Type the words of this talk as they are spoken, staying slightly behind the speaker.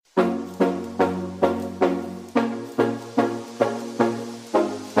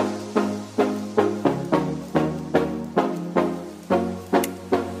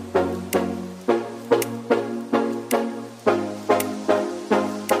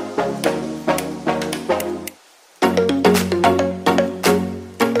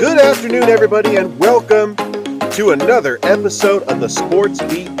afternoon, everybody, and welcome to another episode of the Sports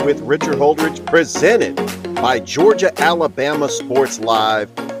Beat with Richard Holdridge, presented by Georgia Alabama Sports Live.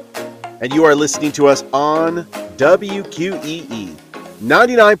 And you are listening to us on WQEE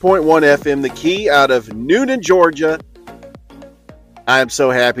 99.1 FM, The Key, out of Noonan, Georgia. I'm so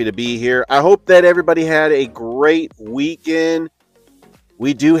happy to be here. I hope that everybody had a great weekend.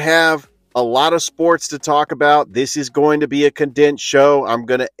 We do have a lot of sports to talk about. This is going to be a condensed show. I'm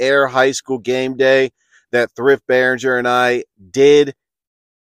going to air high school game day that Thrift Behringer and I did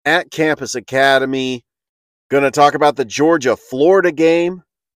at Campus Academy. Going to talk about the Georgia-Florida game.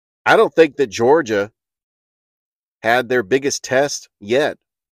 I don't think that Georgia had their biggest test yet.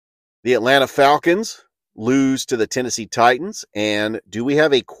 The Atlanta Falcons lose to the Tennessee Titans. And do we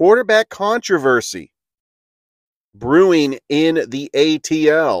have a quarterback controversy brewing in the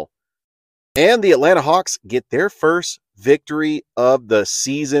ATL? And the Atlanta Hawks get their first victory of the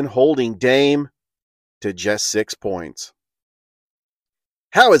season, holding Dame to just 6 points.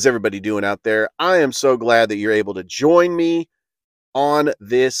 How is everybody doing out there? I am so glad that you're able to join me on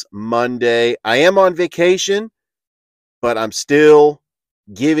this Monday. I am on vacation, but I'm still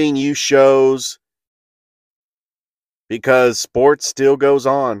giving you shows because sports still goes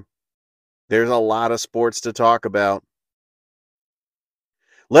on. There's a lot of sports to talk about.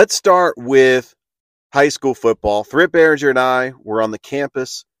 Let's start with high school football. Thrift Behringer and I were on the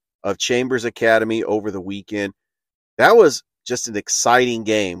campus of Chambers Academy over the weekend. That was just an exciting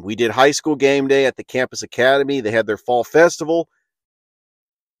game. We did high school game day at the Campus Academy. They had their fall festival.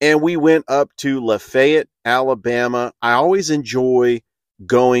 And we went up to Lafayette, Alabama. I always enjoy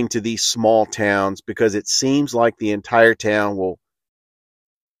going to these small towns because it seems like the entire town will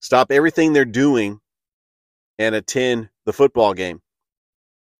stop everything they're doing and attend the football game.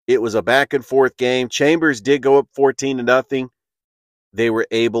 It was a back and forth game. Chambers did go up 14-0. They were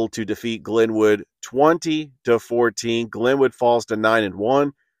able to defeat Glenwood 20-14. Glenwood falls to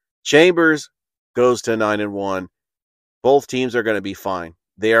 9-1. Chambers goes to 9-1. Both teams are going to be fine.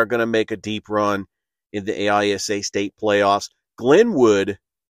 They are going to make a deep run in the AISA state playoffs. Glenwood,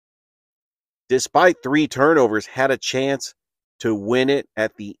 despite 3 turnovers, had a chance to win it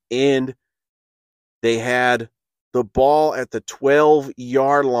at the end. They had the ball at the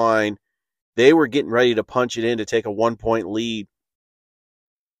 12-yard line. They were getting ready to punch it in to take a 1-point lead.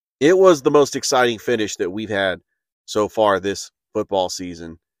 It was the most exciting finish that we've had so far this football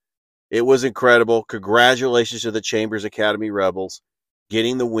season. It was incredible. Congratulations to the Chambers Academy Rebels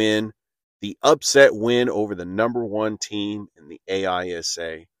getting the win, the upset win over the number 1 team in the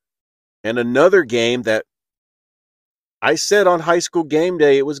AISA. And another game that I said on high school game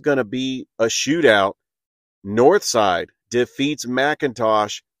day it was going to be a shootout. Northside defeats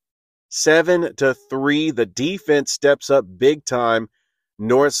McIntosh 7-3. The defense steps up big time.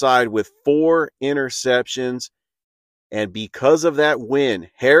 Northside with 4 interceptions. And because of that win,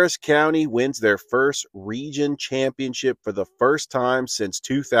 Harris County wins their first region championship for the first time since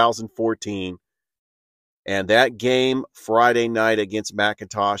 2014. And that game Friday night against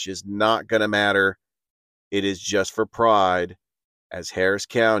McIntosh is not going to matter. It is just for pride, as Harris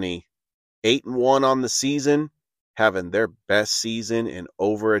County 8-1 on the season, having their best season in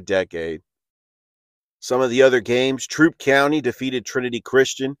over a decade. Some of the other games, Troup County defeated Trinity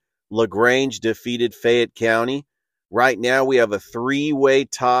Christian. LaGrange defeated Fayette County. Right now we have a 3-way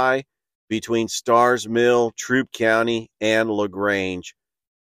tie between Starrs Mill, Troup County, and LaGrange.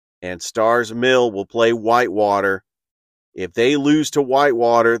 And Starrs Mill will play Whitewater. If they lose to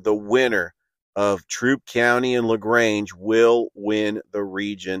Whitewater, the winner of Troup County and LaGrange will win the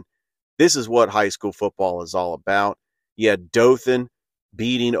region. This is what high school football is all about. You had Dothan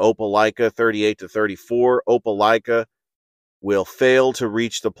beating Opelika 38-34. Opelika will fail to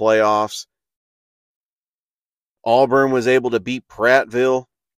reach the playoffs. Auburn was able to beat Prattville.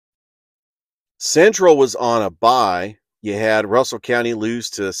 Central was on a bye. You had Russell County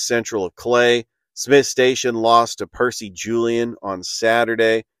lose to Central of Clay. Smith Station lost to Percy Julian on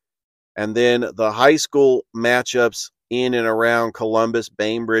Saturday. And then the high school matchups in and around Columbus.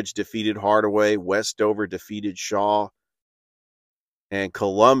 Bainbridge defeated Hardaway. Westover defeated Shaw. And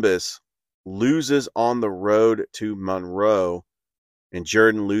Columbus loses on the road to Monroe. And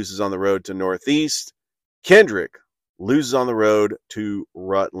Jordan loses on the road to Northeast. Kendrick loses on the road to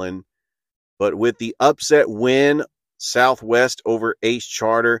Rutland. But with the upset win, Southwest over Ace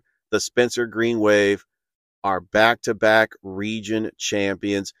Charter, the Spencer Green Wave are back-to-back region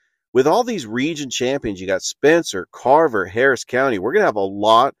champions. With all these region champions, you got Spencer, Carver, Harris County. We're going to have a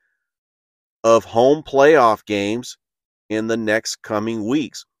lot of home playoff games in the next coming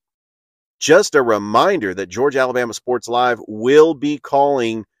weeks. Just a reminder that Georgia Alabama Sports Live will be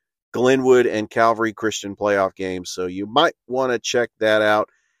calling Glenwood and Calvary Christian playoff game. So you might want to check that out.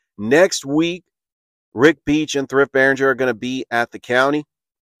 Next week, Rick Beach and Thrift Behringer are going to be at the county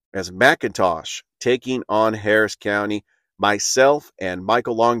as McIntosh taking on Harris County. Myself and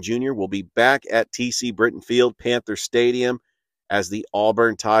Michael Long Jr. will be back at TC Britton Field, Panther Stadium, as the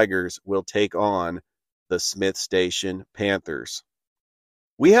Auburn Tigers will take on the Smith Station Panthers.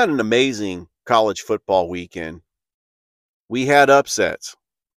 We had an amazing college football weekend. We had upsets.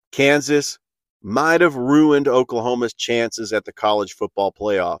 Kansas might have ruined Oklahoma's chances at the college football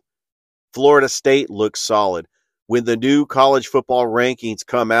playoff. Florida State looks solid. When the new college football rankings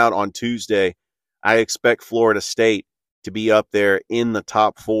come out on Tuesday, I expect Florida State to be up there in the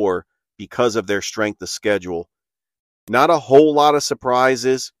top 4 because of their strength of schedule. Not a whole lot of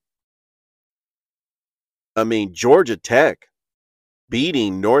surprises. I mean, Georgia Tech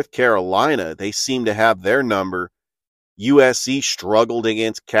beating North Carolina. They seem to have their number. USC struggled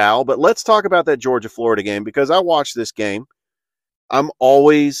against Cal. But let's talk about that Georgia-Florida game because I watched this game. I'm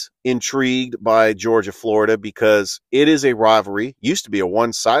always intrigued by Georgia-Florida because it is a rivalry. Used to be a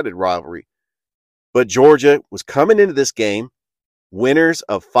one-sided rivalry. But Georgia was coming into this game winners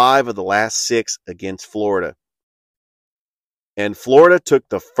of 5 of the last 6 against Florida. And Florida took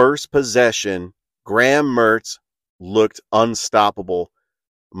the first possession. Graham Mertz looked unstoppable,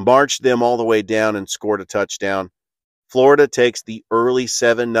 marched them all the way down and scored a touchdown. Florida takes the early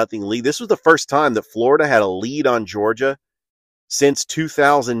 7-0 lead. This was the first time that Florida had a lead on Georgia since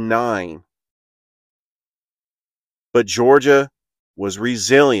 2009. But Georgia was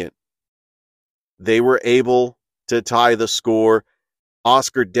resilient. They were able to tie the score.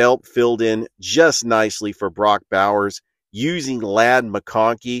 Oscar Delp filled in just nicely for Brock Bowers, using Ladd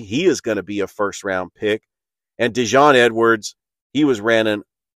McConkey. He is going to be a first-round pick. And Dejon Edwards, he was running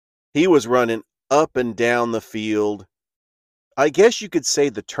up and down the field. I guess you could say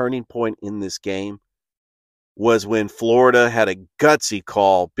the turning point in this game was when Florida had a gutsy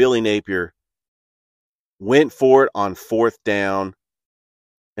call. Billy Napier went for it on 4th down,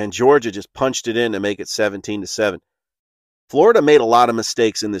 and Georgia just punched it in to make it 17-7. Florida made a lot of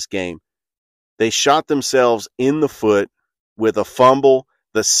mistakes in this game. They shot themselves in the foot with a fumble,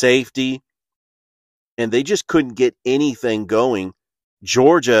 the safety, and they just couldn't get anything going.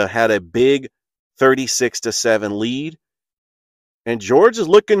 Georgia had a big 36-7 lead, and Georgia's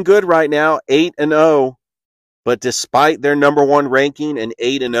looking good right now, 8-0. But despite their number 1 ranking and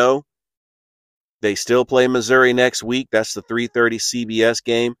 8-0, they still play Missouri next week. That's the 3:30 CBS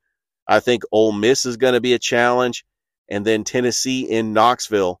game. I think Ole Miss is going to be a challenge. And then Tennessee in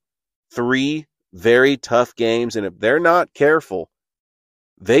Knoxville. 3 very tough games. And if they're not careful,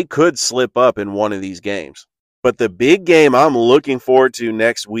 they could slip up in one of these games. But the big game I'm looking forward to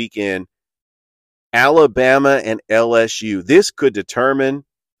next weekend, Alabama and LSU. This could determine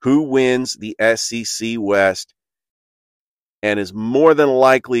who wins the SEC West and is more than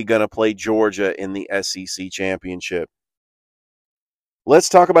likely going to play Georgia in the SEC championship. Let's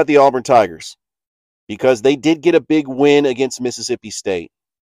talk about the Auburn Tigers because they did get a big win against Mississippi State.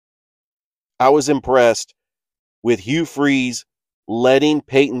 I was impressed with Hugh Freeze letting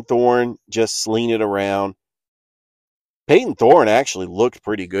Peyton Thorne just sling it around. Peyton Thorne actually looked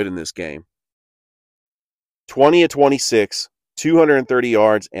pretty good in this game. 20 of 26, 230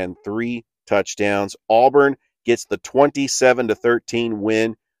 yards, and 3 touchdowns. Auburn gets the 27-13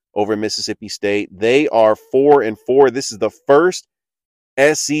 win over Mississippi State. They are 4-4. This is the first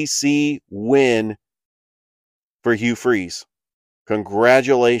SEC win for Hugh Freeze.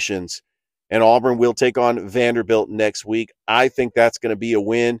 Congratulations. And Auburn will take on Vanderbilt next week. I think that's going to be a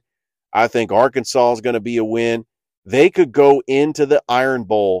win. I think Arkansas is going to be a win. They could go into the Iron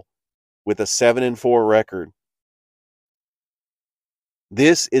Bowl with a 7-4 record.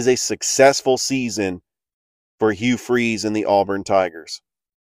 This is a successful season for Hugh Freeze and the Auburn Tigers.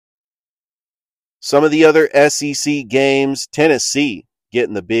 Some of the other SEC games, Tennessee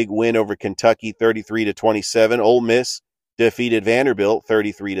getting the big win over Kentucky 33-27. Ole Miss defeated Vanderbilt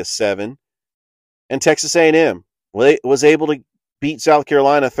 33-7. And Texas A&M was able to beat South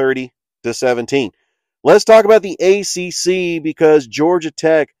Carolina 30-17. Let's talk about the ACC because Georgia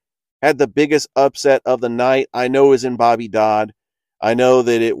Tech had the biggest upset of the night. I know it was in Bobby Dodd. I know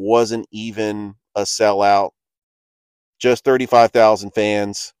that it wasn't even a sellout. Just 35,000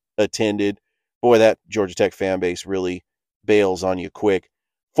 fans attended. Boy, that Georgia Tech fan base really bails on you quick.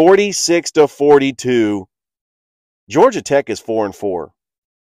 46-42. Georgia Tech is 4-4.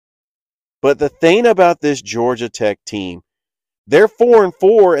 But the thing about this Georgia Tech team, they're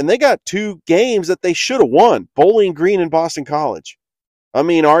 4-4, and they got 2 games that they should have won. Bowling Green and Boston College. I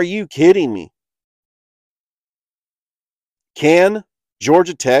mean, are you kidding me? Can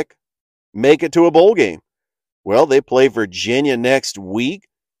Georgia Tech make it to a bowl game. Well, they play Virginia next week.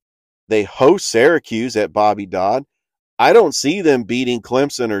 They host Syracuse at Bobby Dodd. I don't see them beating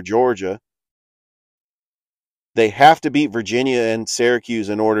Clemson or Georgia. They have to beat Virginia and Syracuse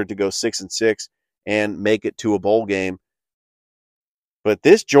in order to go 6-6 and make it to a bowl game. But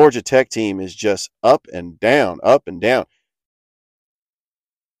this Georgia Tech team is just up and down, up and down.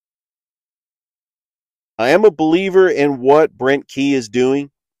 I am a believer in what Brent Key is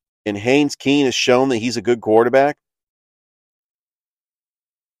doing, and Haynes Keene has shown that he's a good quarterback.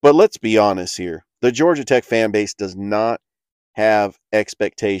 But let's be honest here. The Georgia Tech fan base does not have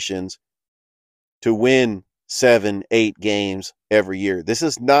expectations to win 7-8 games every year. This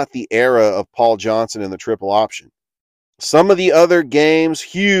is not the era of Paul Johnson and the triple option. Some of the other games,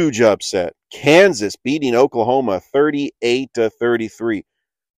 huge upset. Kansas beating Oklahoma 38-33.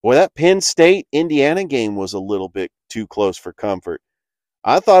 Boy, that Penn State-Indiana game was a little bit too close for comfort.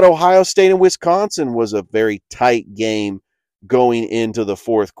 I thought Ohio State and Wisconsin was a very tight game going into the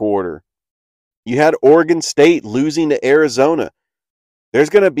fourth quarter. You had Oregon State losing to Arizona.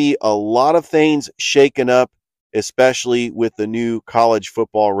 There's going to be a lot of things shaken up, especially with the new college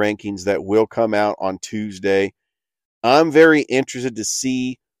football rankings that will come out on Tuesday. I'm very interested to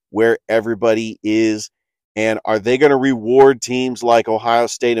see where everybody is, and are they going to reward teams like Ohio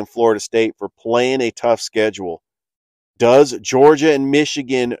State and Florida State for playing a tough schedule? Does Georgia and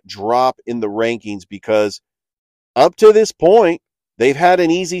Michigan drop in the rankings because up to this point, they've had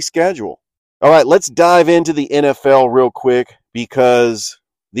an easy schedule? All right, let's dive into the NFL real quick because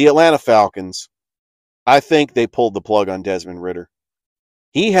the Atlanta Falcons, I think they pulled the plug on Desmond Ridder.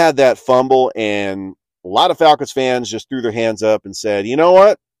 He had that fumble, and a lot of Falcons fans just threw their hands up and said, you know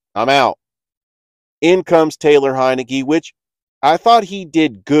what? I'm out. In comes Taylor Heinicke, which I thought he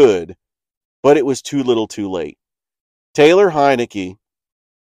did good, but it was too little too late. Taylor Heinicke,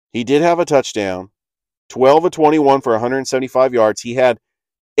 he did have a touchdown, 12 of 21 for 175 yards. He had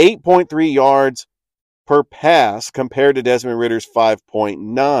 8.3 yards per pass compared to Desmond Ridder's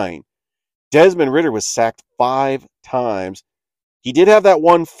 5.9. Desmond Ridder was sacked 5 times. He did have that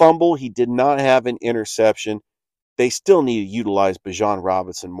one fumble. He did not have an interception. They still need to utilize Bijan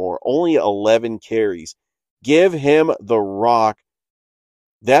Robinson more. Only 11 carries. Give him the rock.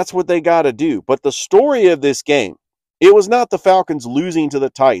 That's what they got to do. But the story of this game, it was not the Falcons losing to the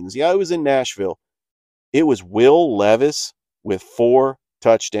Titans. Yeah, it was in Nashville. It was Will Levis with 4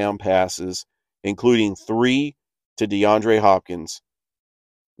 touchdown passes, including 3 to DeAndre Hopkins.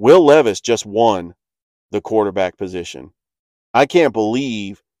 Will Levis just won the quarterback position. I can't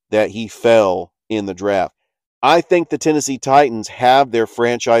believe that he fell in the draft. I think the Tennessee Titans have their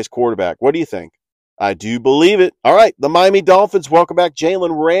franchise quarterback. What do you think? I do believe it. All right, the Miami Dolphins welcome back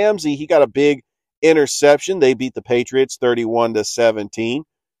Jalen Ramsey. He got a big interception. They beat the Patriots 31-17.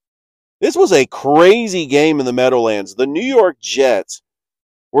 This was a crazy game in the Meadowlands. The New York Jets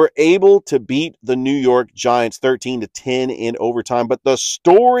were able to beat the New York Giants 13-10 in overtime. But the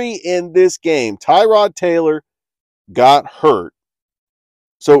story in this game, Tyrod Taylor got hurt.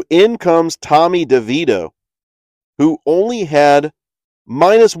 So in comes Tommy DeVito, who only had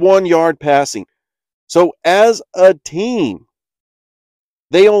 -1 yard passing. So as a team,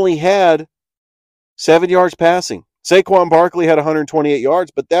 they only had 7 yards passing. Saquon Barkley had 128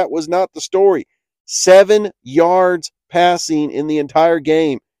 yards, but that was not the story. 7 yards passing in the entire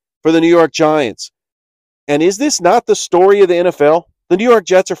game for the New York Giants. And is this not the story of the NFL? The New York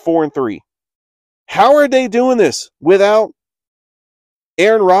Jets are 4-3. How are they doing this without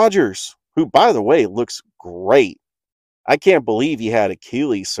Aaron Rodgers, who, by the way, looks great? I can't believe he had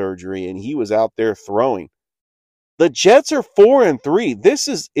Achilles surgery and he was out there throwing. The Jets are 4-3. This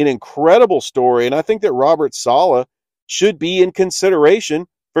is an incredible story, and I think that Robert Saleh should be in consideration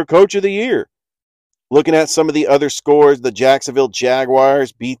for Coach of the Year. Looking at some of the other scores, the Jacksonville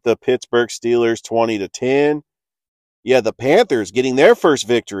Jaguars beat the Pittsburgh Steelers 20-10. Yeah, the Panthers getting their first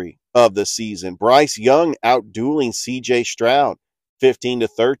victory of the season. Bryce Young outdueling C.J. Stroud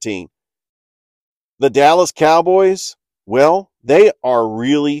 15-13. The Dallas Cowboys, well, they are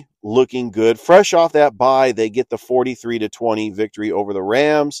really looking good. Fresh off that bye, they get the 43-20 victory over the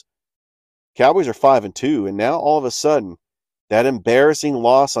Rams. Cowboys are 5-2, and now all of a sudden, that embarrassing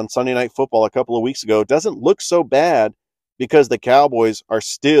loss on Sunday Night Football a couple of weeks ago doesn't look so bad because the Cowboys are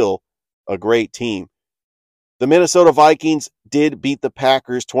still a great team. The Minnesota Vikings did beat the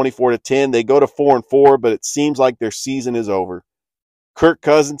Packers 24-10. They go to 4-4, but it seems like their season is over. Kirk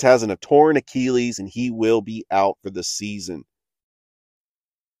Cousins has a torn Achilles, and he will be out for the season.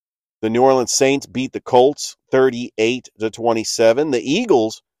 The New Orleans Saints beat the Colts 38-27. The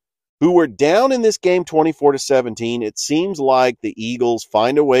Eagles, who were down in this game 24-17, it seems like the Eagles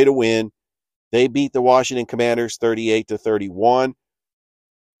find a way to win. They beat the Washington Commanders 38-31.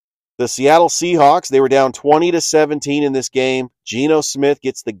 The Seattle Seahawks, they were down 20-17 in this game. Geno Smith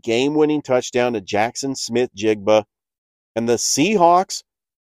gets the game-winning touchdown to Jackson Smith-Jigba. And the Seahawks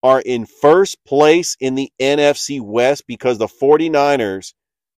are in first place in the NFC West because the 49ers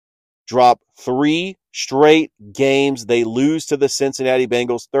drop 3 straight games. They lose to the Cincinnati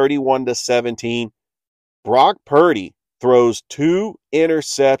Bengals 31-17. Brock Purdy throws 2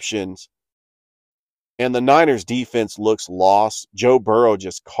 interceptions, and the Niners defense looks lost. Joe Burrow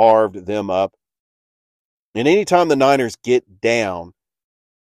just carved them up. And anytime the Niners get down,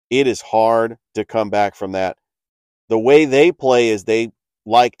 it is hard to come back from that. The way they play is they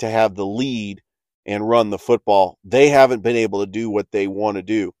like to have the lead and run the football. They haven't been able to do what they want to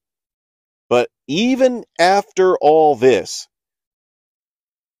do. But even after all this,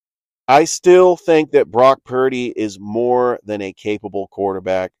 I still think that Brock Purdy is more than a capable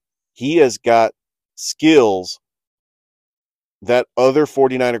quarterback. He has got skills that other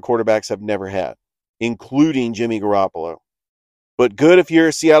 49er quarterbacks have never had, including Jimmy Garoppolo. But good if you're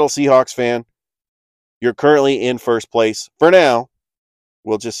a Seattle Seahawks fan. You're currently in first place for now.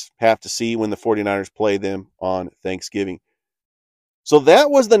 We'll just have to see when the 49ers play them on Thanksgiving. So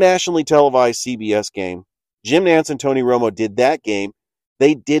that was the nationally televised CBS game. Jim Nantz and Tony Romo did that game.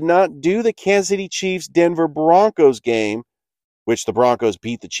 They did not do the Kansas City Chiefs Denver Broncos game, which the Broncos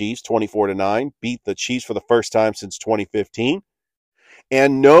beat the Chiefs 24-9, beat the Chiefs for the first time since 2015.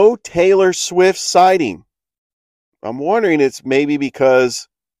 And no Taylor Swift sighting. I'm wondering it's maybe because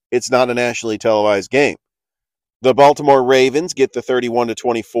it's not a nationally televised game. The Baltimore Ravens get the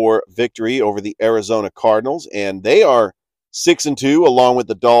 31-24 victory over the Arizona Cardinals, and they are 6-2 along with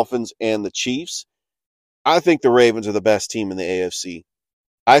the Dolphins and the Chiefs. I think the Ravens are the best team in the AFC.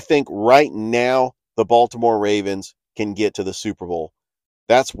 I think right now the Baltimore Ravens can get to the Super Bowl.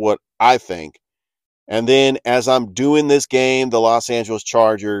 That's what I think. And then as I'm doing this game, the Los Angeles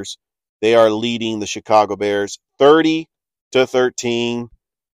Chargers, they are leading the Chicago Bears 30-13.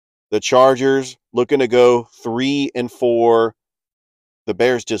 The Chargers looking to go 3-4. The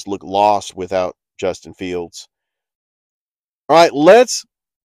Bears just look lost without Justin Fields. All right, let's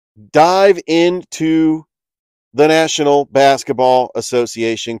dive into the National Basketball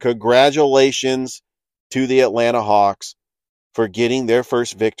Association. Congratulations to the Atlanta Hawks for getting their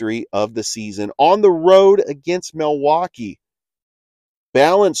first victory of the season on the road against Milwaukee.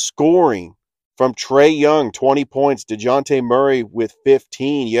 Balanced scoring from Trae Young, 20 points. DeJounte Murray with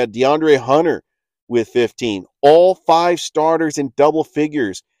 15. You had DeAndre Hunter with 15. All 5 starters in double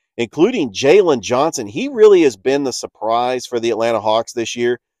figures, including Jalen Johnson. He really has been the surprise for the Atlanta Hawks this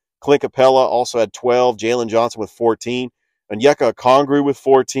year. Clint Capella also had 12. Jalen Johnson with 14. Onyeka Okongwu with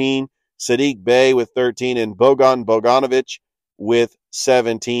 14. Sadiq Bey with 13. And Bogan Bogdanovic with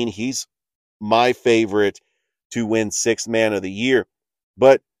 17. He's my favorite to win Sixth Man of the Year.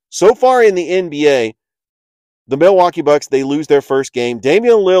 But so far in the NBA, the Milwaukee Bucks, they lose their first game.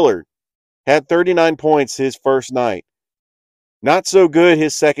 Damian Lillard had 39 points his first night. Not so good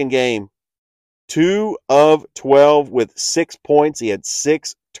his second game. 2 of 12 with 6 points. He had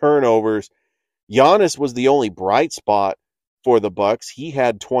 6 turnovers. Giannis was the only bright spot for the Bucks. He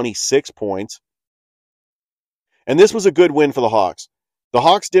had 26 points. And this was a good win for the Hawks. The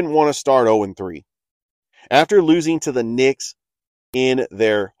Hawks didn't want to start 0-3. After losing to the Knicks in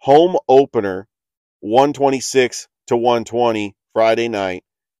their home opener, 126-120 Friday night,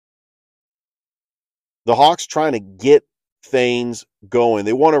 the Hawks trying to get things going.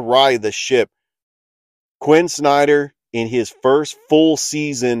 They want to ride the ship. Quinn Snyder, in his first full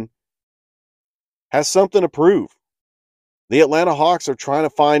season, has something to prove. The Atlanta Hawks are trying to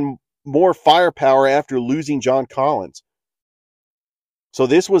find more firepower after losing John Collins. So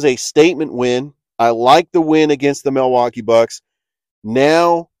this was a statement win. I like the win against the Milwaukee Bucks.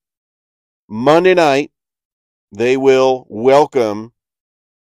 Now, Monday night, they will welcome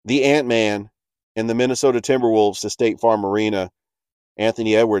the Ant-Man and the Minnesota Timberwolves to State Farm Arena.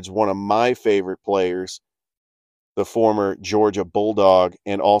 Anthony Edwards, one of my favorite players, the former Georgia Bulldog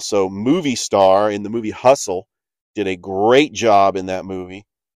and also movie star in the movie Hustle, did a great job in that movie.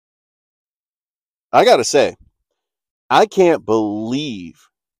 I got to say, I can't believe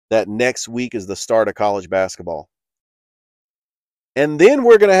that next week is the start of college basketball. And then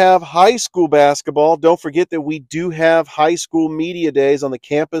we're going to have high school basketball. Don't forget that we do have high school media days on the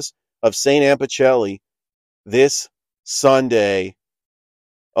campus of St. Anne Pacelli this Sunday.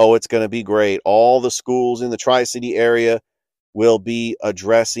 Oh, it's going to be great. All the schools in the Tri-City area will be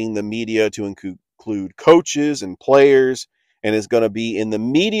addressing the media to include coaches and players, and is going to be in the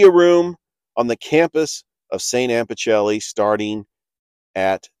media room on the campus of St. Anne Pacelli starting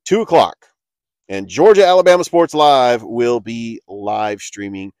at 2 o'clock. And Georgia Alabama Sports Live will be live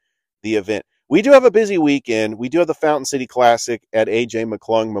streaming the event. We do have a busy weekend. We do have the Fountain City Classic at A.J.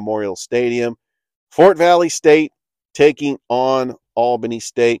 McClung Memorial Stadium. Fort Valley State taking on Albany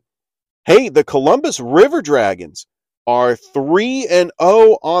State. Hey, the Columbus River Dragons are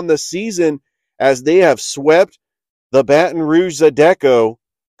 3-0 on the season as they have swept the Baton Rouge Zydeco.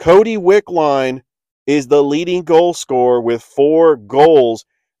 Cody Wickline is the leading goal scorer with 4 goals.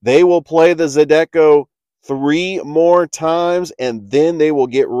 They will play the Zydeco 3 more times, and then they will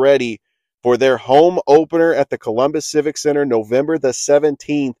get ready for their home opener at the Columbus Civic Center November the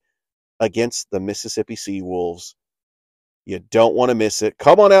 17th against the Mississippi Seawolves. You don't want to miss it.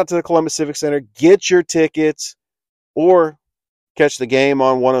 Come on out to the Columbus Civic Center, get your tickets, or catch the game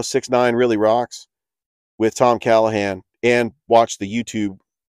on 106.9 Really Rocks with Tom Callahan and watch the YouTube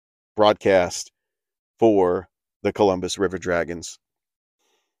broadcast for the Columbus River Dragons.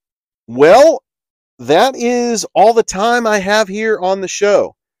 Well, that is all the time I have here on the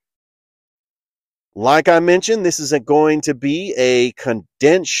show. Like I mentioned, this is going to be a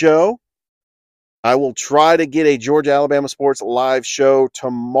condensed show. I will try to get a Georgia Alabama Sports Live show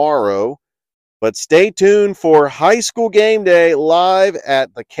tomorrow, but stay tuned for High School Game Day live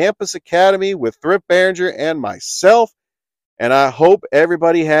at the Campus Academy with Thrift Behringer and myself. And I hope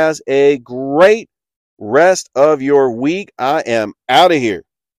everybody has a great rest of your week. I am out of here.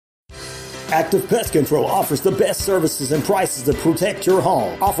 Active Pest Control offers the best services and prices to protect your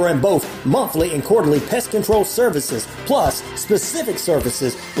home, offering both monthly and quarterly pest control services, plus specific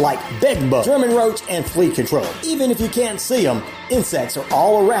services like bedbug, German roach, and flea control. Even if you can't see them, insects are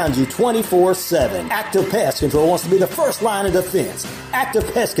all around you 24/7. Active Pest Control wants to be the first line of defense.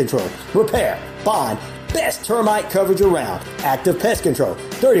 Active Pest Control. Repair, bond, best termite coverage around. Active Pest Control,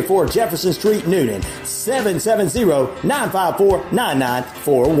 34 Jefferson Street, Newton,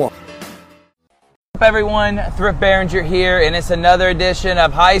 770-954-9941. Everyone, Thrift Behringer here, and it's another edition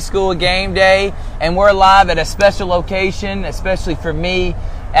of High School Game Day, and we're live at a special location, especially for me,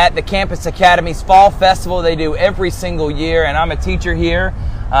 at the Campus Academy's Fall Festival. They do every single year, and I'm a teacher here.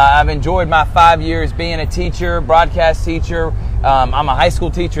 I've enjoyed my 5 years being a teacher, broadcast teacher. I'm a high school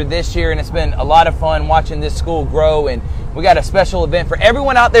teacher this year, and it's been a lot of fun watching this school grow, and we got a special event for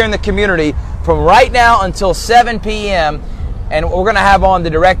everyone out there in the community from right now until 7 p.m., and we're going to have on the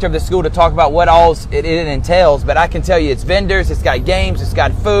director of the school to talk about what all it entails. But I can tell you it's vendors, it's got games, it's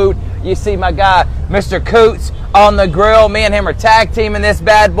got food. You see my guy, Mr. Coots, on the grill. Me and him are tag teaming this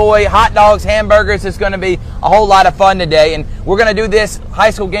bad boy. Hot dogs, hamburgers. It's going to be a whole lot of fun today. And we're going to do this High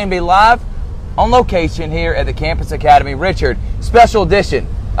School Game Day live on location here at the Campus Academy. Richard, special edition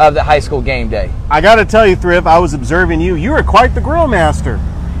of the High School Game Day. I got to tell you, Thrift, I was observing you. You are quite the grill master.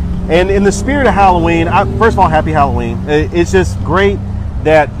 And in the spirit of Halloween, first of all, happy Halloween. It's just great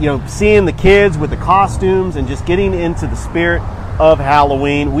that, seeing the kids with the costumes and just getting into the spirit of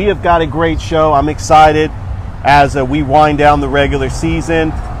Halloween. We have got a great show. I'm excited as we wind down the regular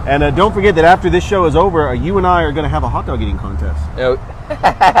season. And don't forget that after this show is over, you and I are going to have a hot dog eating contest.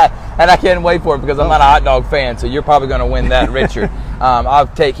 And I can't wait for it because I'm not a hot dog fan, so you're probably going to win that, Richard. I'll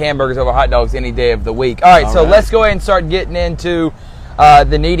take hamburgers over hot dogs any day of the week. All right, let's go ahead and start getting into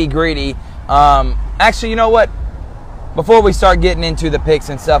the nitty-gritty. Actually, you know what? Before we start getting into the picks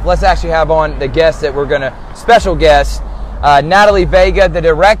and stuff, let's actually have on the guest that we're going to, special guest, Natalie Vega, the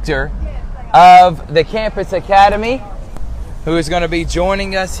director of the Campus Academy, who is going to be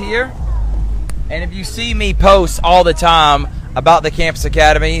joining us here. And if you see me post all the time about the Campus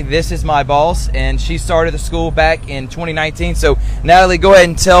Academy, this is my boss, and she started the school back in 2019. So, Natalie, go ahead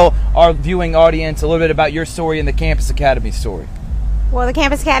and tell our viewing audience a little bit about your story and the Campus Academy story. Well, the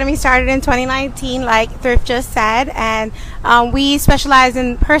Campus Academy started in 2019, like Thrift just said, and we specialize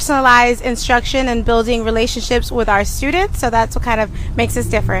in personalized instruction and building relationships with our students, so that's what kind of makes us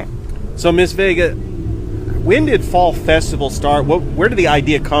different. So, Ms. Vega, when did Fall Festival start? Where did the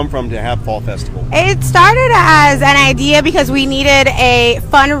idea come from to have Fall Festival? It started as an idea because we needed a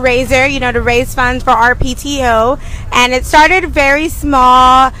fundraiser, to raise funds for our PTO. And it started very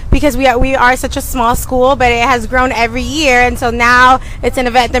small because we are such a small school, but it has grown every year. And so now it's an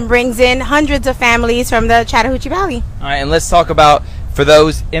event that brings in hundreds of families from the Chattahoochee Valley. All right, and let's talk about, for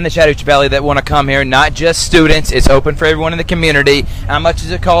those in the Chattahoochee Valley that want to come here, not just students, it's open for everyone in the community. How much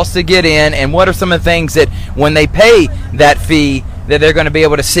does it cost to get in, and what are some of the things that when they pay that fee that they're going to be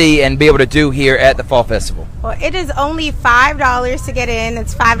able to see and be able to do here at the Fall Festival? Well, it is only $5 to get in.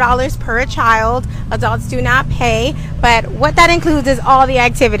 It's $5 per child. Adults do not pay, but what that includes is all the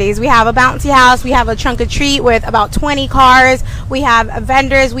activities. We have a bouncy house, we have a trunk or treat with about 20 cars, we have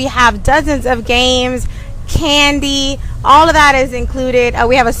vendors, we have dozens of games, candy, all of that is included.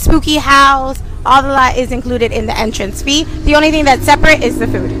 We have a spooky house, All of that is included in the entrance fee. The only thing that's separate is the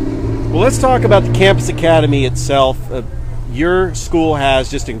food. Well, let's talk about the Campus Academy itself. Your school has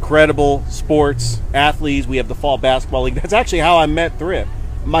just incredible sports, athletes. We have the fall basketball league. That's actually how I met Thrip.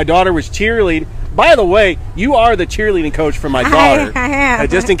 My daughter was cheerleading. By the way, you are the cheerleading coach for my daughter. I am.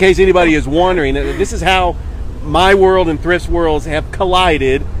 Just in case anybody is wondering, this is how my world and Thrip's worlds have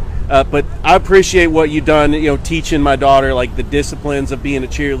collided. But I appreciate what you've done, teaching my daughter like the disciplines of being a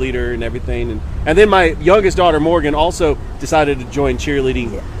cheerleader and everything. And then my youngest daughter, Morgan, also decided to join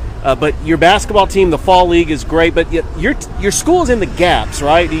cheerleading. Yeah. But your basketball team, the fall league, is great. But your school is in the gaps,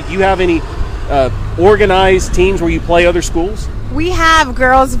 right? Do you have any organized teams where you play other schools? We have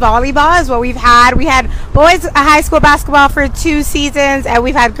girls volleyball is what we've had. We had boys high school basketball for 2 seasons, and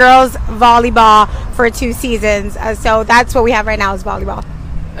we've had girls volleyball for 2 seasons. So that's what we have right now is volleyball.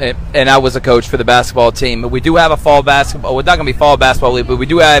 And I was a coach for the basketball team. But we do have a fall basketball. We're not going to be fall basketball league, but we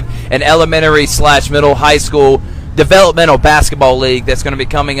do have an elementary/middle high school developmental basketball league that's going to be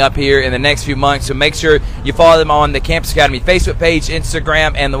coming up here in the next few months. So make sure you follow them on the Campus Academy Facebook page,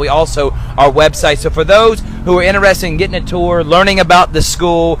 Instagram, and we also our website. So for those who are interested in getting a tour, learning about the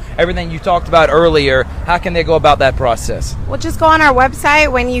school, everything you talked about earlier, how can they go about that process? Well, just go on our website.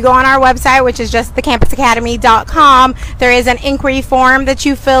 When you go on our website, which is just thecampusacademy.com, there is an inquiry form that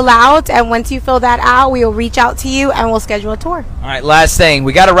you fill out, and once you fill that out, we will reach out to you and we'll schedule a tour. All right, last thing,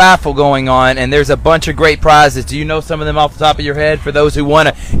 we got a raffle going on, and there's a bunch of great prizes. Do you know some of them off the top of your head for those who want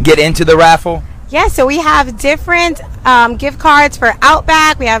to get into the raffle? Yeah, so we have different gift cards for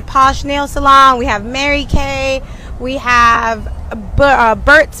Outback. We have Posh Nail Salon. We have Mary Kay. We have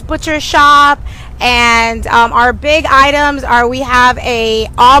Bert's Butcher Shop. And our big items are we have a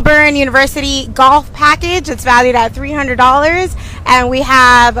Auburn University golf package. It's valued at $300. And we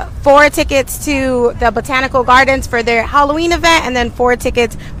have 4 tickets to the Botanical Gardens for their Halloween event, and then 4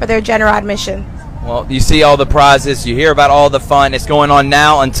 tickets for their general admission. Well, you see all the prizes. You hear about all the fun. It's going on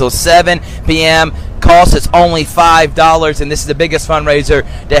now until 7 p.m. Cost is only $5, and this is the biggest fundraiser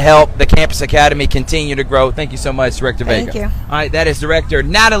to help the Campus Academy continue to grow. Thank you so much, Director Vega. Thank you. All right, that is Director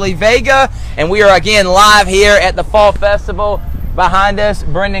Natalie Vega, and we are again live here at the Fall Festival. Behind us,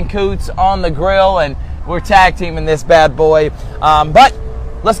 Brendan Coots on the grill, and we're tag teaming this bad boy. But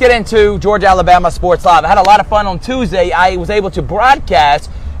let's get into Georgia Alabama Sports Live. I had a lot of fun on Tuesday. I was able to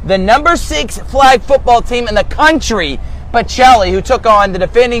broadcast the number 6 flag football team in the country, Pacelli, who took on the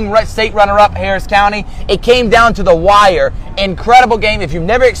defending state runner-up Harris County. It came down to the wire. Incredible game. If you've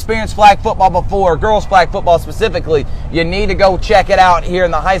never experienced flag football before, girls flag football specifically, you need to go check it out here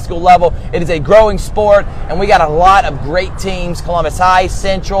in the high school level. It is a growing sport, and we got a lot of great teams. Columbus High,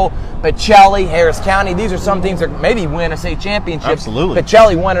 Central, Pacelli, Harris County. These are some teams that maybe win a state championship. Absolutely.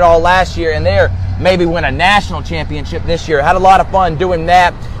 Pacelli won it all last year, and they're maybe win a national championship this year. Had a lot of fun doing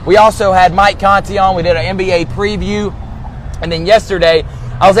that. We also had Mike Conti on. We did an NBA preview. And then yesterday,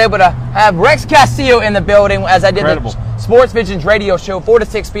 I was able to have Rex Castillo in the building as I did the Sports Visions radio show, 4 to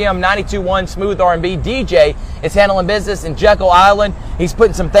 6 p.m., 92.1 Smooth R&B. DJ is handling business in Jekyll Island. He's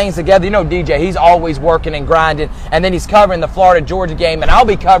putting some things together. You know DJ, he's always working and grinding. And then he's covering the Florida-Georgia game, and I'll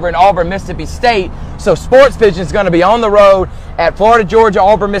be covering Auburn, Mississippi State. So Sports Vision is going to be on the road at Florida, Georgia,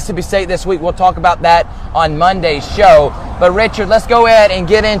 Auburn, Mississippi State this week. We'll talk about that on Monday's show. But Richard, let's go ahead and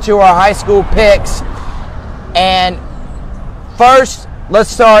get into our high school picks. And first, let's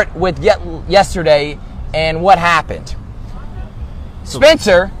start with yesterday and what happened.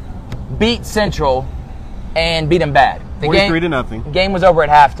 Spencer beat Central and beat them bad. 43-0. The game was over at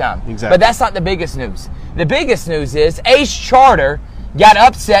halftime. Exactly. But that's not the biggest news. The biggest news is Ace Charter got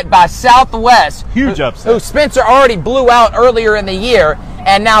upset by Southwest. Huge upset. Who Spencer already blew out earlier in the year.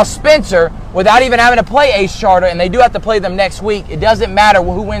 And now Spencer, without even having to play Ace Charter, and they do have to play them next week, it doesn't matter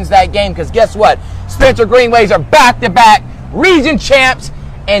who wins that game, because guess what? Spencer Greenways are back-to-back region champs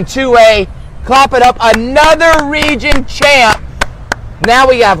in 2A. Clap it up, another region champ. Now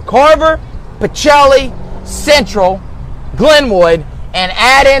we have Carver, Pacelli, Central, Glenwood, and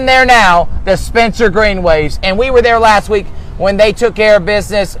add in there now the Spencer Greenways. And we were there last week when they took care of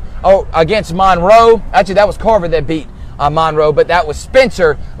business against Monroe. Actually, that was Carver that beat Monroe, but that was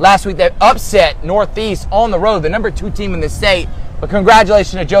Spencer last week that upset Northeast on the road, the number 2 team in the state. But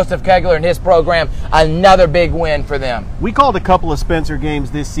congratulations to Joseph Kegler and his program. Another big win for them. We called a couple of Spencer games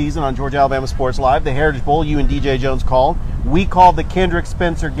this season on Georgia Alabama Sports Live. The Heritage Bowl, you and DJ Jones called. We called the Kendrick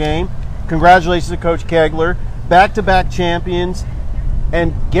Spencer game. Congratulations to Coach Kegler. Back-to-back champions.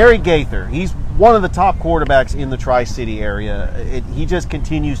 And Gary Gaither, he's one of the top quarterbacks in the Tri-City area. He just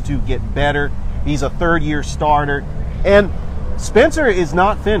continues to get better. He's a third-year starter. And Spencer is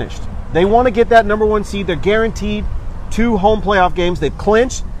not finished. They want to get that number 1 seed. They're guaranteed 2 home playoff games. They've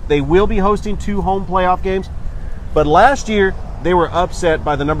clinched They will be hosting 2 home playoff games. But last year, they were upset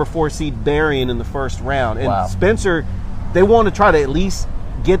by the number 4 seed Berrien in the first round. And Wow. Spencer, they want to try to at least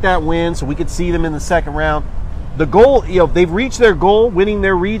get that win so we could see them in the second round. The goal, they've reached their goal, winning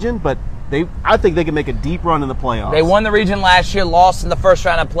their region, but I think they can make a deep run in the playoffs. They won the region last year, lost in the first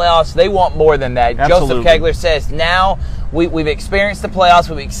round of playoffs. They want more than that. Absolutely. Joseph Kegler says, now we've experienced the playoffs.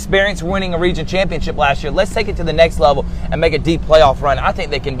 We've experienced winning a region championship last year. Let's take it to the next level and make a deep playoff run. I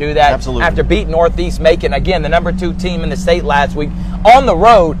think they can do that. Absolutely. After beating Northeast Macon, again, the number 2 team in the state last week, on the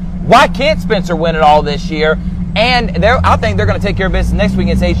road. Why can't Spencer win it all this year? And I think they're going to take care of business next week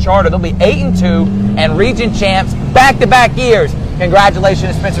against Ace Charter. They'll be 8-2 and region champs back-to-back years.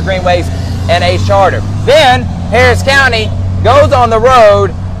 Congratulations to Spencer Greenways and Ace Charter. Then Harris County goes on the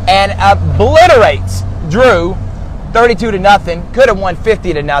road and obliterates Drew 32-0. Could have won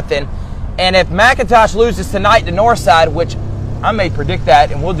 50-0. And if McIntosh loses tonight to Northside, which I may predict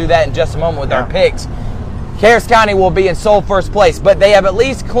that, and we'll do that in just a moment with our picks, Harris County will be in sole first place. But they have at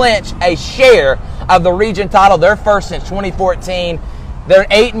least clinched a share of the region title. They're first since 2014. They're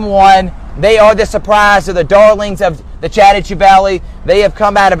 8-1. They are the surprise. They're the darlings of the Chattahoochee Valley. They have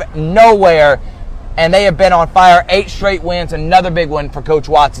come out of nowhere, and they have been on fire. 8 straight wins, another big one for Coach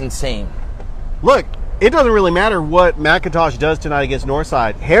Watson's team. Look, it doesn't really matter what McIntosh does tonight against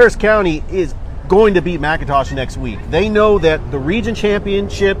Northside. Harris County is going to beat McIntosh next week. They know that the region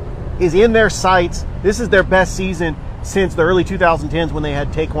championship is in their sights. This is their best season since the early 2010s when they had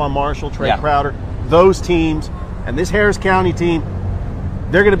Taquan Marshall, Trey Crowder, those teams. And this Harris County team,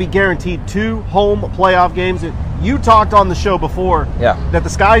 they're going to be guaranteed 2 home playoff games. You talked on the show before that the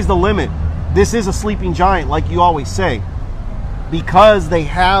sky's the limit. This is a sleeping giant, like you always say, because they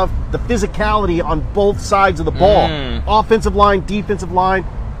have the physicality on both sides of the ball. Offensive line, defensive line,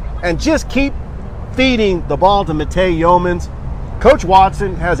 and just keep feeding the ball to Matei Yeomans. Coach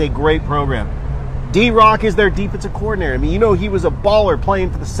Watson has a great program. D-Rock is their defensive coordinator. I mean, he was a baller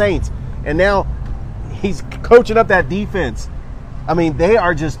playing for the Saints, and now he's coaching up that defense. I mean, they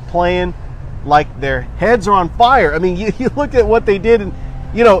are just playing like their heads are on fire. I mean, you look at what they did, and,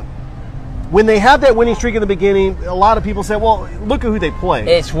 when they had that winning streak in the beginning, a lot of people said, well, look at who they play.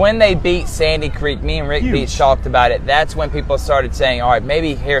 It's when they beat Sandy Creek. Me and Rick Beach talked about it. That's when people started saying, all right,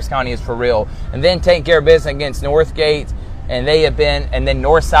 maybe Harris County is for real. And then taking care of business against Northgate, and they have been, and then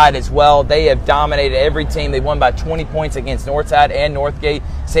Northside as well. They have dominated every team. They won by 20 points against Northside and Northgate.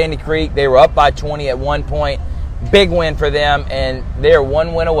 Sandy Creek, they were up by 20 at one point. Big win for them, and they're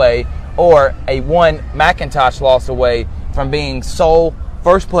 1 win away, or a 1 McIntosh loss away from being sole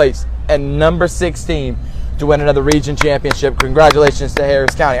first place and number 16 to win another region championship. Congratulations to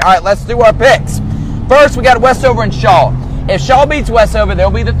Harris County. All right, let's do our picks. First, we got Westover and Shaw. If Shaw beats Westover,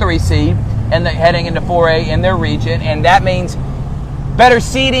 they'll be the 3 seed and heading into 4A in their region, and that means better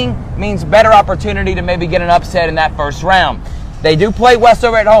seeding, means better opportunity to maybe get an upset in that first round. They do play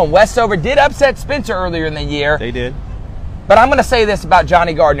Westover at home. Westover did upset Spencer earlier in the year. They did. But I'm going to say this about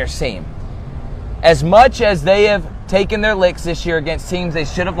Johnny Gardner's team. As much as they have taken their licks this year against teams they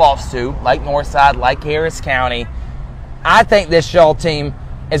should have lost to, like Northside, like Harris County, I think this Shaw team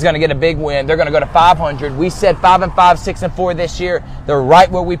is going to get a big win. They're going to go to 500. We said 5-5, 6-4 this year. They're right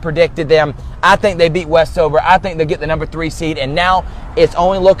where we predicted them. I think they beat Westover. I think they'll get the number 3 seed, and now it's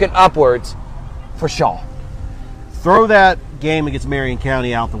only looking upwards for Shaw. Throw that game against Marion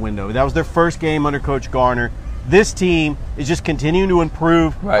County out the window. That was their first game under Coach Garner. This team is just continuing to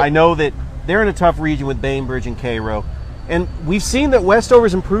improve. Right. I know that they're in a tough region with Bainbridge and Cairo, and we've seen that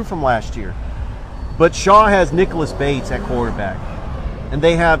Westover's improved from last year. But Shaw has Nicholas Bates at quarterback, and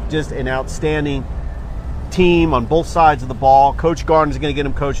they have just an outstanding team on both sides of the ball. Coach Garner's going to get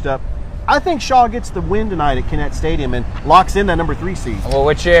them coached up. I think Shaw gets the win tonight at Kinnett Stadium and locks in that number 3 seed. Well,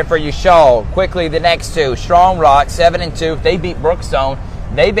 we're cheering for you, Shaw. Quickly, the next 2. Strong Rock, 7-2. If they beat Brookstone,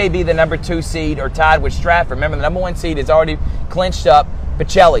 they may be the number 2 seed or tied with Stratford. Remember, the number 1 seed is already clinched up.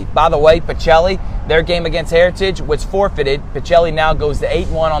 Pacelli. By the way, Pacelli, their game against Heritage was forfeited. Pacelli now goes to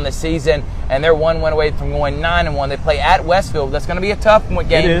 8-1 on the season, and they're 1 win away from going 9-1. They play at Westfield. That's going to be a tough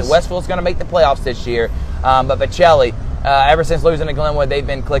game. Westfield's going to make the playoffs this year. But Pacelli, ever since losing to Glenwood, they've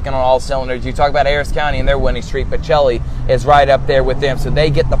been clicking on all cylinders. You talk about Harris County and their winning streak. Pacelli is right up there with them, so they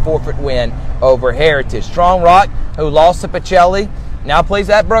get the forfeit win over Heritage. Strong Rock, who lost to Pacelli, now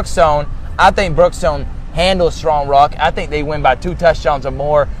plays at Brookstone. I think Brookstone handles Strong Rock. I think they win by 2 touchdowns or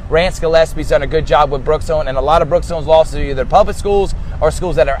more. Rance Gillespie's done a good job with Brookstone, and a lot of Brookstone's losses are either public schools or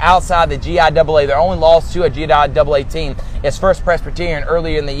schools that are outside the GIAA. Their only loss to a GIAA team is First Presbyterian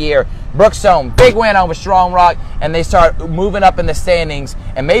earlier in the year. Brookstone, big win over Strong Rock, and they start moving up in the standings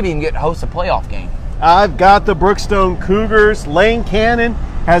and maybe even get to host a playoff game. I've got the Brookstone Cougars. Lane Cannon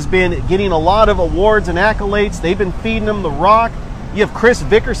has been getting a lot of awards and accolades. They've been feeding him the rock. You have Chris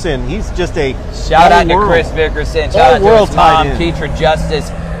Vickerson. He's just a shout out to Chris Vickerson. Shout out to his mom, Keitra Justice.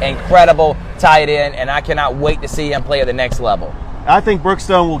 Incredible tight end, and I cannot wait to see him play at the next level. I think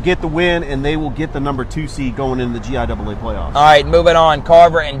Brookstone will get the win, and they will get the number 2 seed going into the GIAA playoffs. All right, moving on.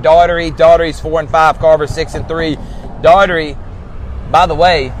 Carver and Daughtery. Daughtery's 4-5. Carver 6-3. Daughtery, by the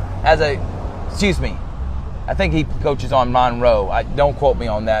way, I think he coaches on Monroe. Don't quote me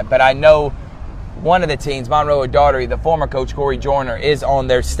on that, but I know one of the teams, Monroe or Daughtery, the former coach Corey Joyner is on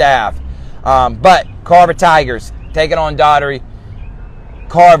their staff. But Carver Tigers taking on Daughtery.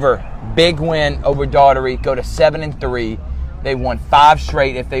 Carver, big win over Daughtery. Go to 7-3. They won 5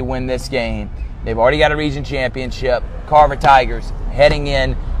 straight if they win this game. They've already got a region championship. Carver Tigers heading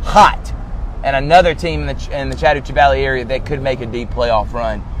in hot. And another team in the Chattahoochee Valley area that could make a deep playoff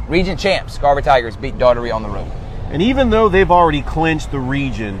run. Region champs, Carver Tigers beat Daughtery on the road. And even though they've already clinched the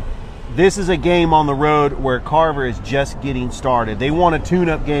region, this is a game on the road where Carver is just getting started. They want a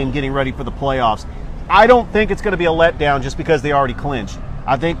tune-up game getting ready for the playoffs. I don't think it's going to be a letdown just because they already clinched.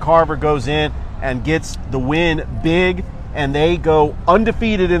 I think Carver goes in and gets the win big, and they go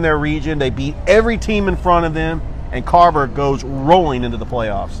undefeated in their region. They beat every team in front of them, and Carver goes rolling into the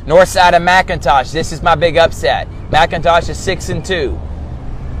playoffs. North side of McIntosh, this is my big upset. McIntosh is 6-2.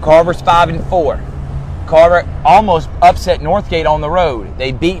 Carver's 5-4. Carver almost upset Northgate on the road.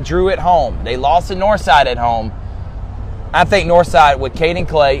 They beat Drew at home. They lost to Northside at home. I think Northside with Caden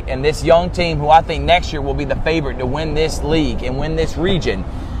Clay and this young team, who I think next year will be the favorite to win this league and win this region,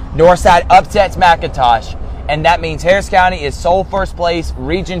 Northside upsets McIntosh, and that means Harris County is sole first place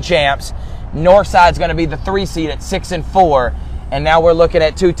region champs. Northside's going to be the 3 seed at 6-4, and now we're looking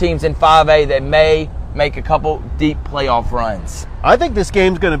at 2 teams in 5A that may make a couple deep playoff runs. I think this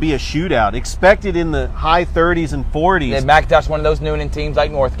game's going to be a shootout, expected in the high 30s and 40s. And McIntosh, one of those Noonan teams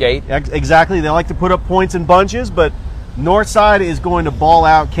like Northgate. Exactly. They like to put up points in bunches, but Northside is going to ball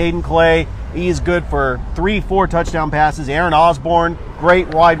out. Caden Clay, he is good for 3-4 touchdown passes. Aaron Osborne, great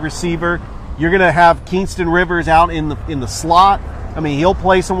wide receiver. You're going to have Kingston Rivers out in the slot. I mean, he'll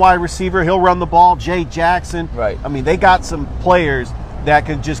play some wide receiver. He'll run the ball. Jay Jackson. Right. I mean, they got some players that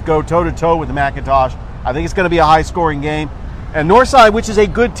can just go toe-to-toe with McIntosh. I think it's going to be a high-scoring game. And Northside, which is a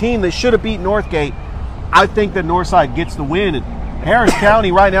good team that should have beat Northgate, I think that Northside gets the win. And Harris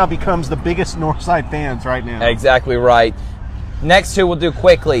County right now becomes the biggest Northside fans right now. Exactly right. Next 2 we'll do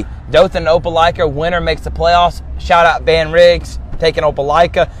quickly. Dothan and Opelika, winner makes the playoffs. Shout out Van Riggs, taking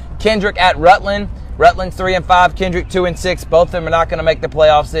Opelika. Kendrick at Rutland. Rutland's 3-5, Kendrick 2-6. Both of them are not going to make the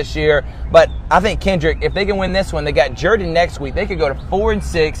playoffs this year. But I think Kendrick, if they can win this one, they got Jordan next week. They could go to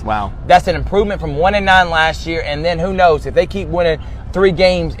 4-6. Wow. That's an improvement from 1-9 last year. And then who knows, if they keep winning 3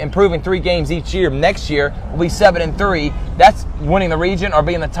 games, improving 3 games each year, next year will be 7-3. That's winning the region or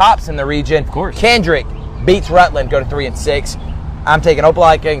being the tops in the region. Of course. Kendrick beats Rutland, go to 3-6. I'm taking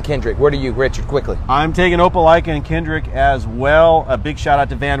Opelika and Kendrick. Where do you, Richard, quickly? I'm taking Opelika and Kendrick as well. A big shout out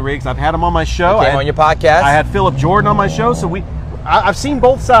to Van Riggs. I've had him on my show. He came on your podcast. I had Philip Jordan on my show, so I've seen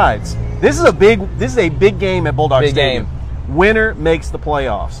both sides. This is a big game at Bulldog Stadium. Game. Winner makes the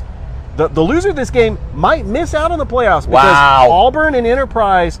playoffs. The loser of this game might miss out on the playoffs because Wow. Auburn and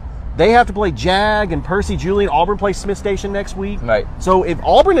Enterprise, they have to play Jag and Percy Julian. Auburn plays Smith Station next week. Right. So if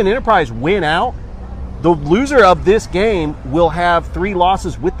Auburn and Enterprise win out, the loser of this game will have 3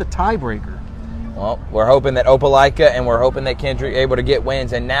 losses with the tiebreaker. Well, we're hoping that Opelika and we're hoping that Kendrick are able to get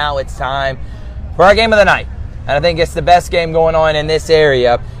wins. And now it's time for our game of the night. And I think it's the best game going on in this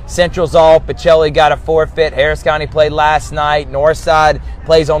area. Central's off. Pacelli got a forfeit. Harris County played last night. Northside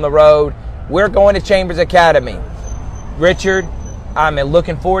plays on the road. We're going to Chambers Academy. Richard, I'm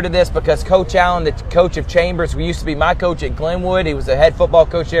looking forward to this because Coach Allen, the coach of Chambers, who used to be my coach at Glenwood, he was the head football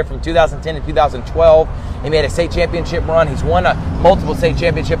coach there from 2010 to 2012. He made a state championship run. He's won multiple state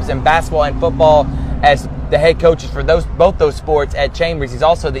championships in basketball and football as the head coaches for both those sports at Chambers. He's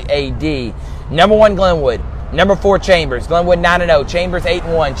also the AD. Number 1, Glenwood. Number 4, Chambers. Glenwood 9-0. Chambers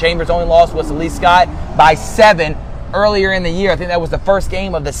 8-1. Chambers' only loss was to Lee Scott by 7 earlier in the year. I think that was the first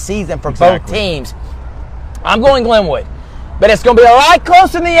game of the season for both teams. I'm going Glenwood. But it's going to be a lot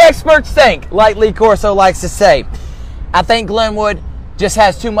closer than the experts think, like Lee Corso likes to say. I think Glenwood just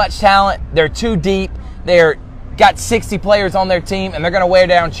has too much talent. They're too deep. They're got 60 players on their team, and they're going to wear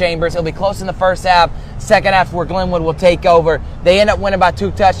down Chambers. It'll be close in the first half. Second half where Glenwood will take over. They end up winning by 2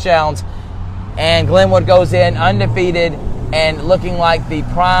 touchdowns, and Glenwood goes in undefeated and looking like the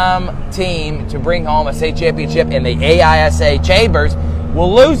prime team to bring home a state championship in the AISA. Chambers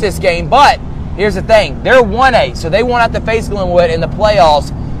will lose this game, but here's the thing. They're 1A, so they won't have to face Glenwood in the playoffs.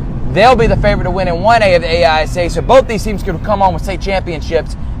 They'll be the favorite to win in 1A of the AISA, so both these teams could come on with state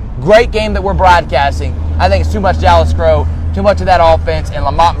championships. Great game that we're broadcasting. I think it's too much Dallas Crow, too much of that offense, and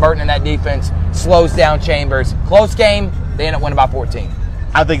Lamont Burton and that defense slows down Chambers. Close game, they end up winning by 14.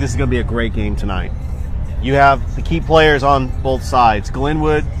 I think this is going to be a great game tonight. You have the key players on both sides.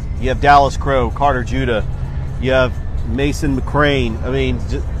 Glenwood, you have Dallas Crow, Carter Judah, you have Mason McCrane. I mean,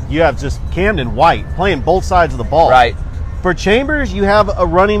 you have just Camden White playing both sides of the ball. Right. For Chambers, you have a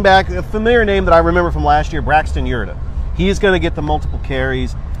running back, a familiar name that I remember from last year, Braxton Yurda. He is going to get the multiple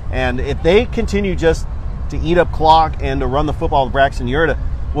carries, and if they continue just to eat up clock and to run the football with Braxton Yurda,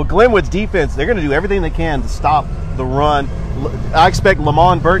 well, Glenwood's defense, they're going to do everything they can to stop the run. I expect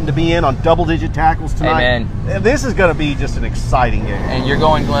Lamont Burton to be in on double-digit tackles tonight. Amen. This is going to be just an exciting game. And you're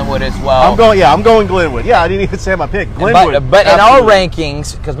going Glenwood as well. I'm going Glenwood. Yeah, I didn't even say my pick. Glenwood. But in our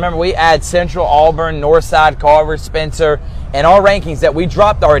rankings, because remember we add Central, Auburn, Northside, Carver, Spencer, in our rankings that we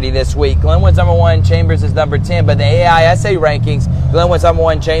dropped already this week, Glenwood's number 1, Chambers is number 10. But the AISA rankings, Glenwood's number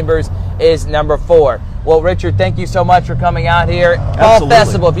 1, Chambers is number 4. Well, Richard, thank you so much for coming out here. Fall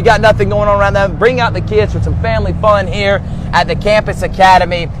Festival, if you got nothing going on around that, bring out the kids for some family fun here at the Campus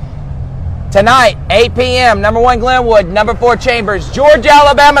Academy. Tonight, 8 p.m., number 1 Glenwood, number 4 Chambers, Georgia,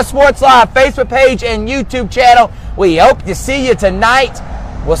 Alabama Sports Live, Facebook page and YouTube channel. We hope to see you tonight.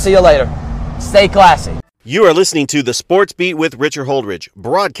 We'll see you later. Stay classy. You are listening to The Sports Beat with Richard Holdridge,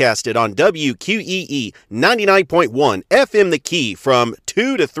 broadcasted on WQEE 99.1 FM The Key from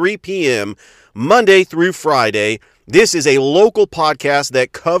 2 to 3 p.m. Monday through Friday. This is a local podcast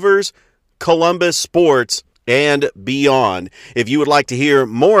that covers Columbus sports and beyond. If you would like to hear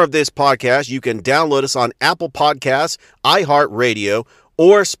more of this podcast, you can download us on Apple Podcasts, iHeartRadio,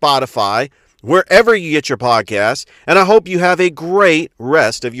 or Spotify, wherever you get your podcasts. And I hope you have a great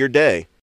rest of your day.